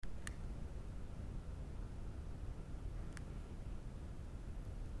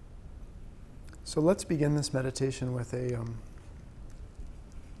So let's begin this meditation with an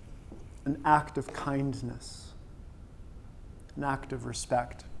act of kindness, an act of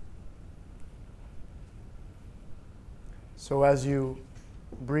respect. So as you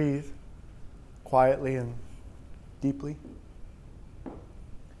breathe quietly and deeply,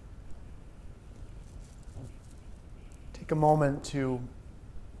 take a moment to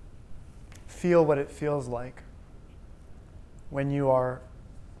feel what it feels like when you are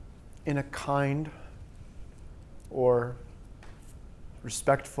in a kind or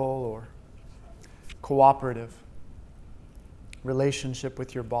respectful or cooperative relationship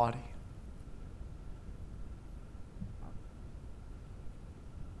with your body.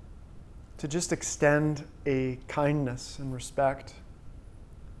 To just extend a kindness and respect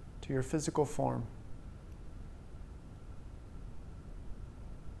to your physical form.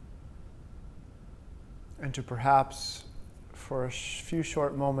 And to perhaps, for a few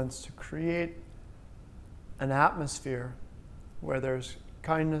short moments, to create an atmosphere where there's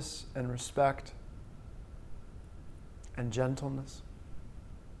kindness and respect and gentleness.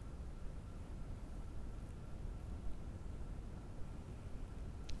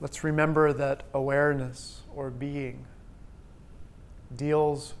 Let's remember that awareness or being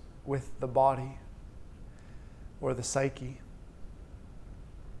deals with the body or the psyche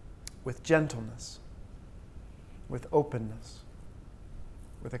with gentleness, with openness,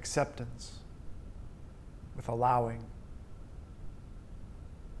 with acceptance, with allowing.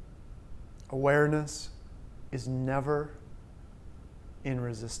 Awareness is never in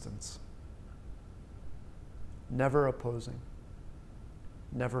resistance, never opposing,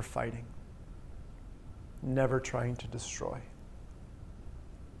 never fighting, never trying to destroy.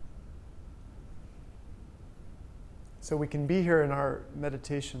 So we can be here in our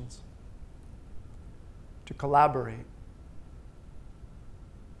meditations to collaborate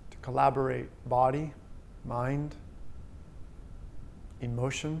body, mind,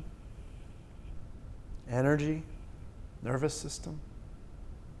 emotion, energy, nervous system,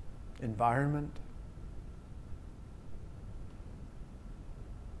 environment,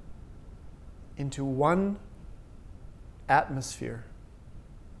 into one atmosphere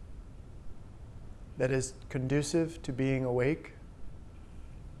that is conducive to being awake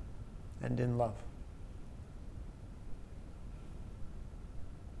and in love.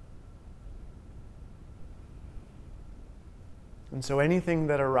 And so anything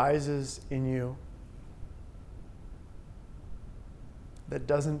that arises in you that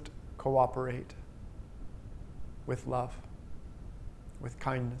doesn't cooperate with love, with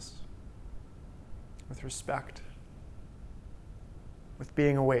kindness, with respect, with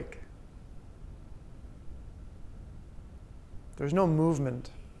being awake, there's no movement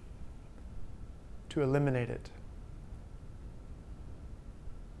to eliminate it,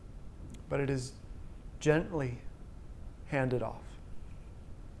 but it is gently handed off.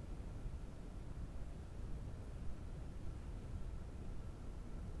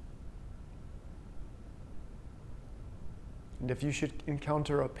 And if you should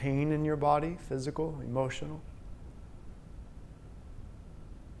encounter a pain in your body, physical, emotional,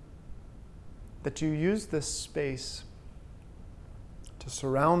 that you use this space to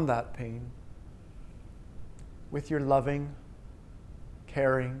surround that pain with your loving,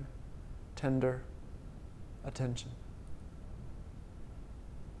 caring, tender attention.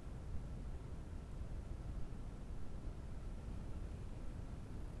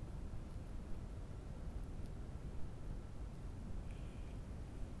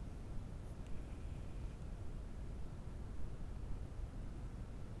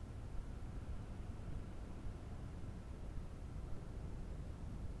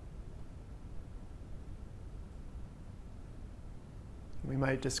 We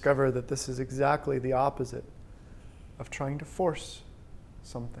might discover that this is exactly the opposite of trying to force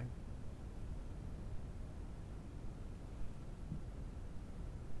something.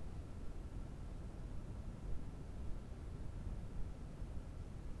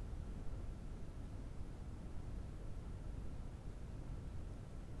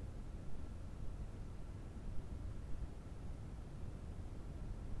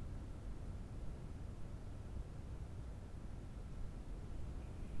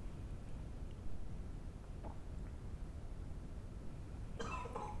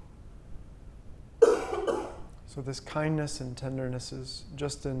 So this kindness and tenderness is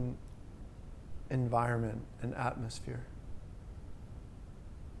just an environment, an atmosphere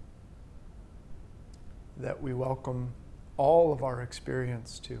that we welcome all of our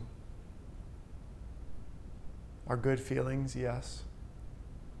experience to. Our good feelings, yes,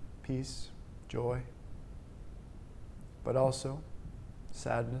 peace, joy, but also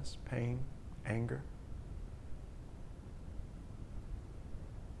sadness, pain, anger,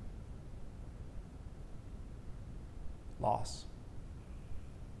 loss.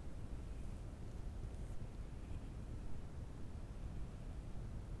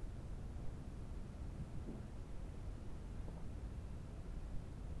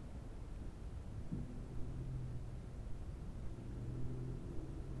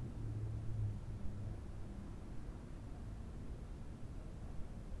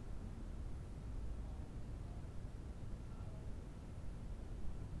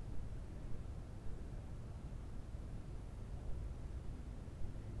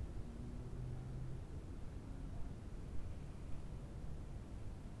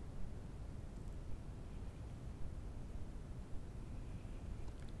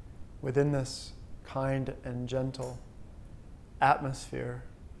 Within this kind and gentle atmosphere,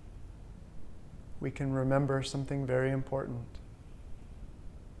 we can remember something very important.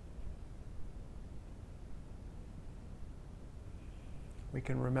 We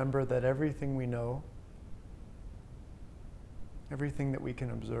can remember that everything we know, everything that we can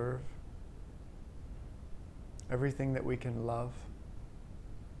observe, everything that we can love,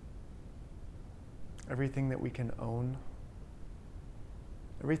 everything that we can own,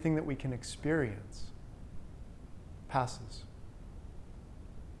 everything that we can experience passes.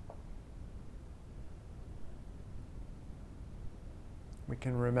 We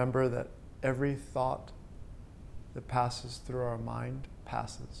can remember that every thought that passes through our mind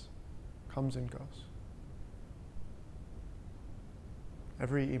passes, comes and goes.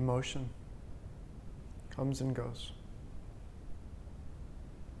 Every emotion comes and goes.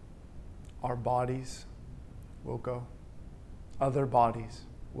 Our bodies will go. Other bodies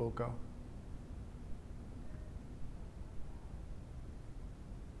will go.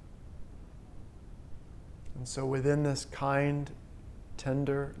 And so within this kind,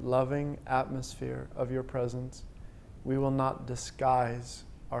 tender, loving atmosphere of your presence, we will not disguise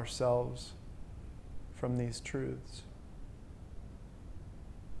ourselves from these truths,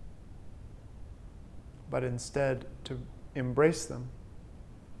 but instead to embrace them,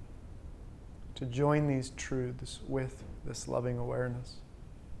 to join these truths with this loving awareness.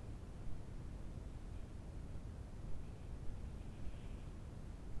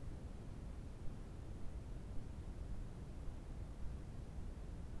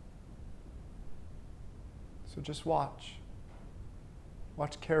 So just watch.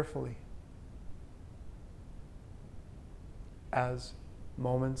 Watch carefully as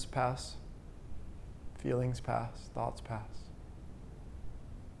moments pass, feelings pass, thoughts pass.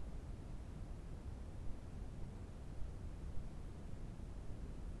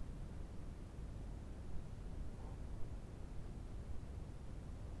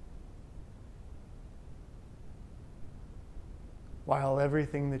 While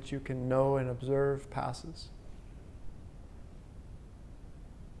everything that you can know and observe passes,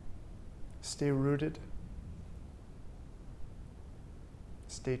 stay rooted,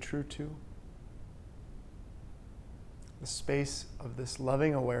 stay true to the space of this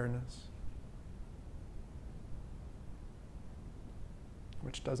loving awareness,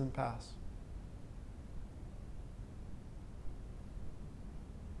 which doesn't pass.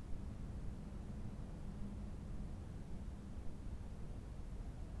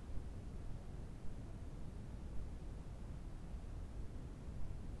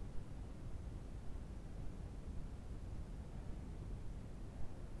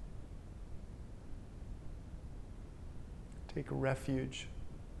 Take refuge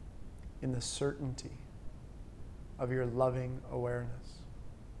in the certainty of your loving awareness.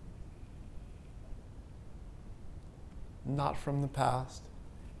 Not from the past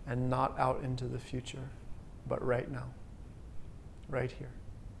and not out into the future, but right now, right here,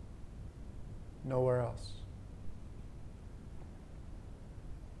 nowhere else.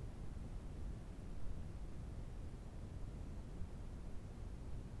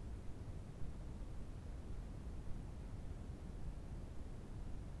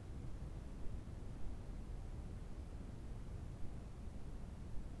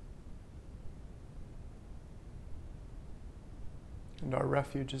 And our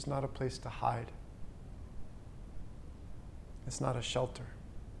refuge is not a place to hide. It's not a shelter.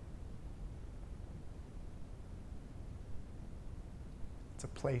 It's a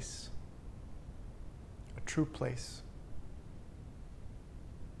place, a true place,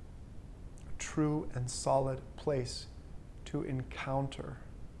 a true and solid place to encounter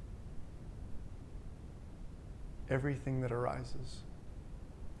everything that arises.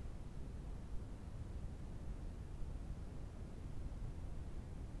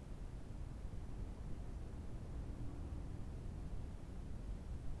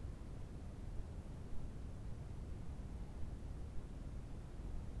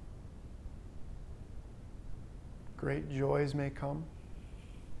 Great joys may come,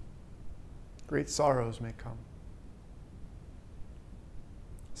 great sorrows may come.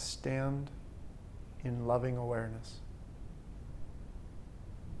 Stand in loving awareness.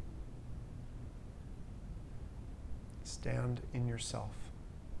 Stand in yourself.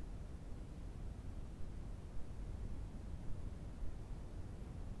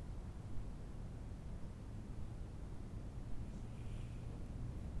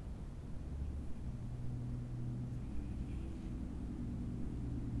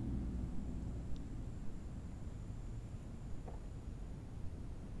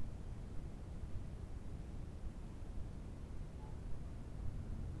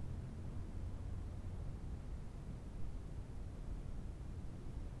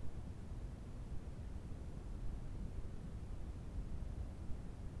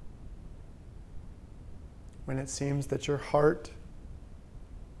 When it seems that your heart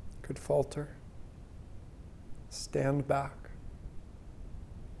could falter, stand back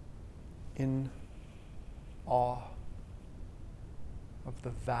in awe of the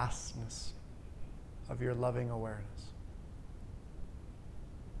vastness of your loving awareness.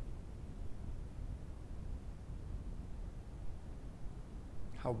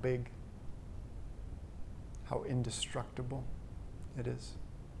 How big, how indestructible it is.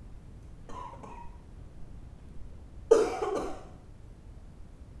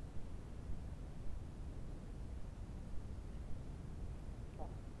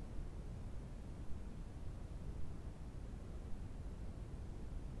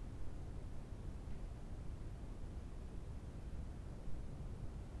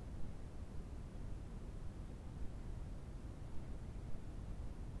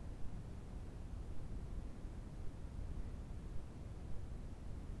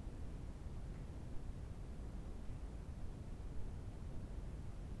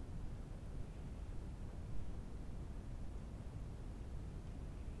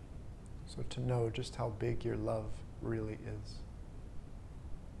 So to know just how big your love really is.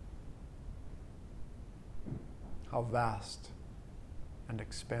 How vast and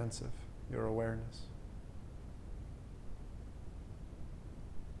expansive your awareness.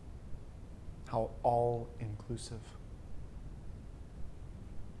 How all-inclusive.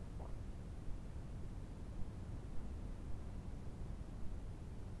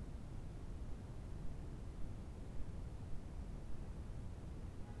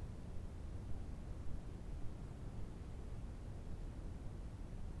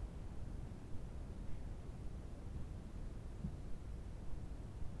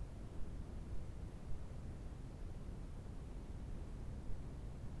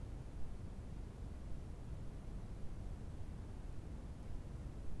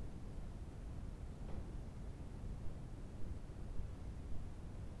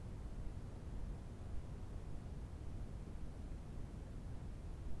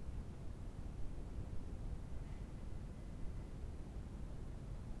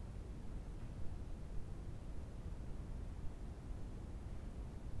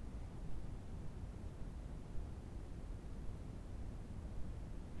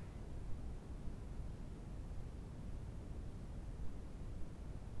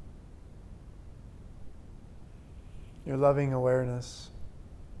 Your loving awareness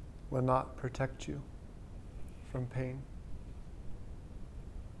will not protect you from pain.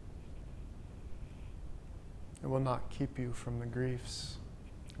 It will not keep you from the griefs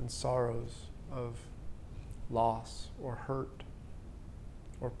and sorrows of loss or hurt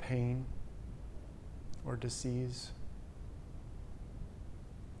or pain or disease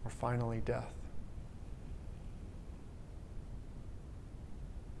or finally death.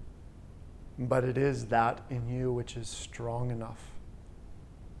 But it is that in you which is strong enough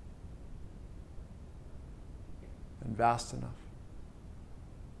and vast enough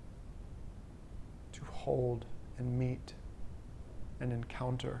to hold and meet and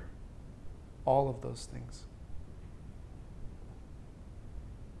encounter all of those things.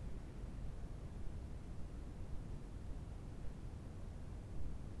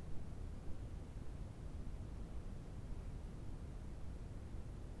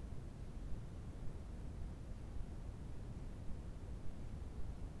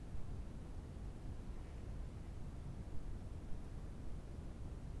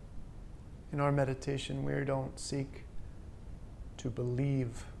 In our meditation, we don't seek to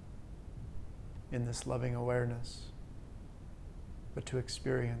believe in this loving awareness, but to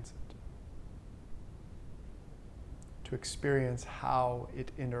experience it. To experience how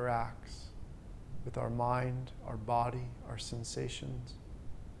it interacts with our mind, our body, our sensations,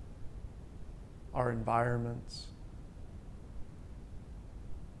 our environments.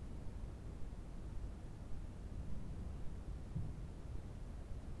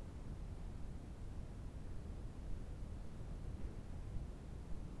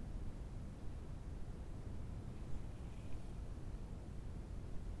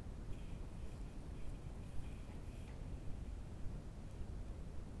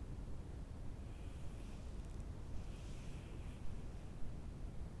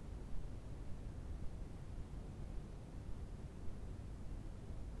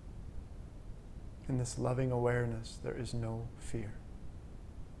 In this loving awareness, there is no fear.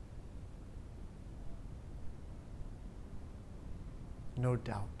 No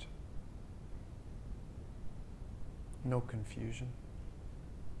doubt. No confusion.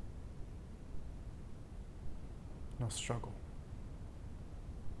 No struggle.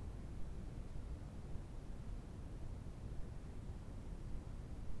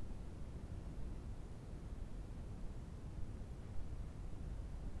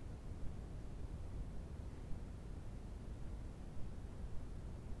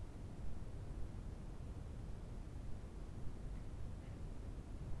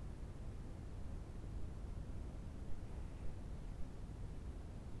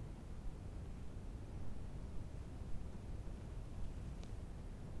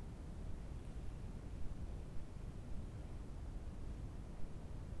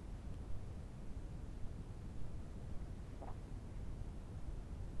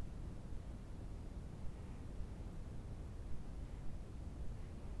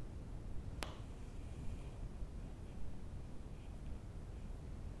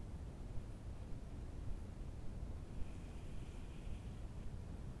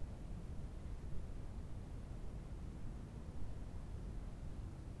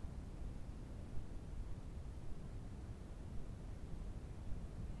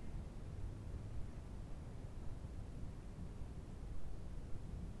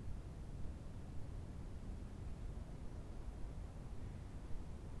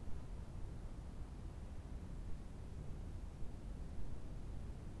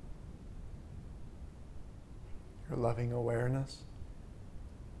 Your loving awareness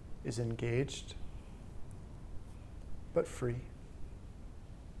is engaged, but free,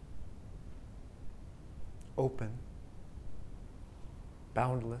 open,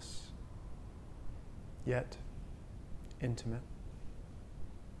 boundless, yet intimate.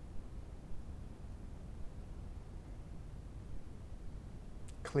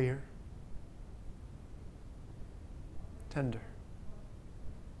 Clear, tender.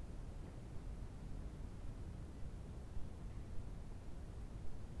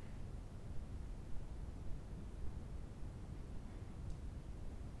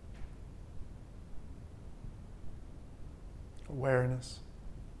 Awareness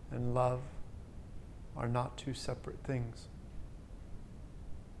and love are not two separate things.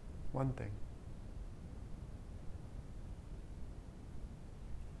 One thing.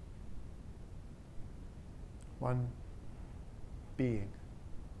 One being.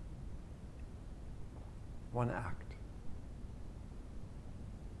 One act.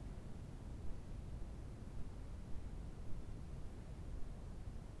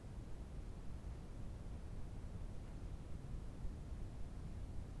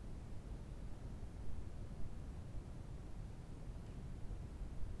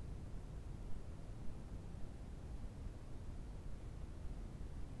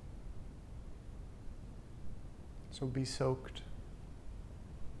 So be soaked,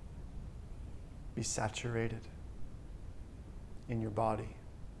 be saturated in your body,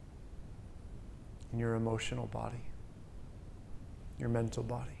 in your emotional body, your mental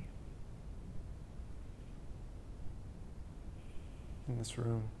body, in this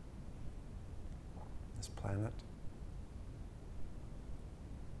room, this planet.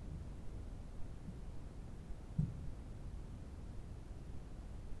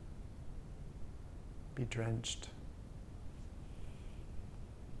 Be drenched.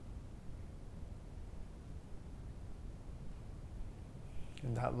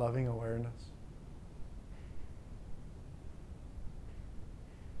 In that loving awareness,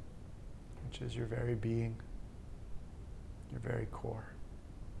 which is your very being, your very core,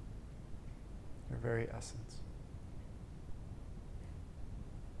 your very essence.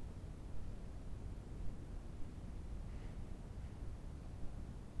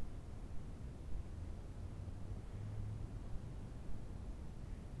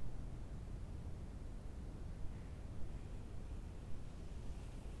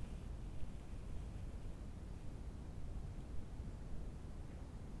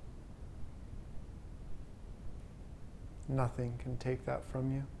 Nothing can take that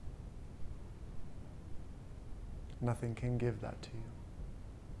from you. Nothing can give that to you.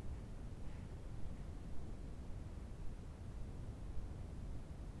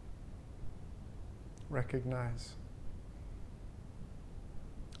 Recognize,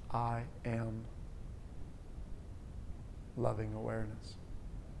 I am loving awareness.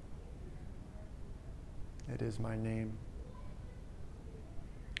 It is my name.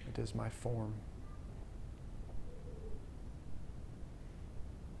 It is my form.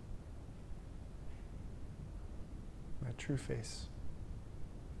 My true face.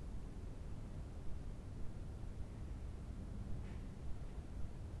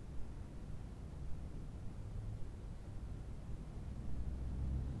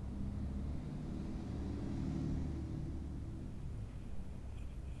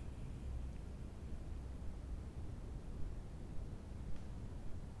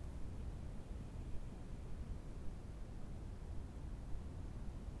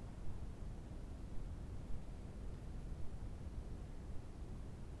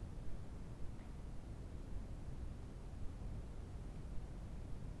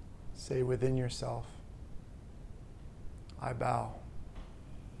 Say within yourself, I bow.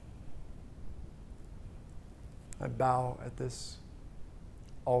 I bow at this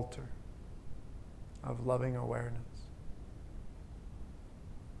altar of loving awareness.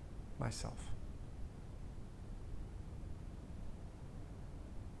 Myself.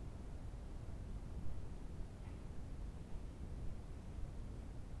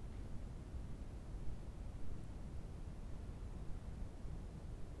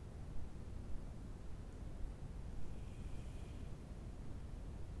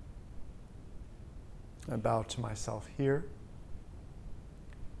 I bow to myself here.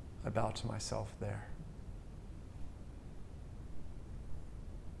 I bow to myself there.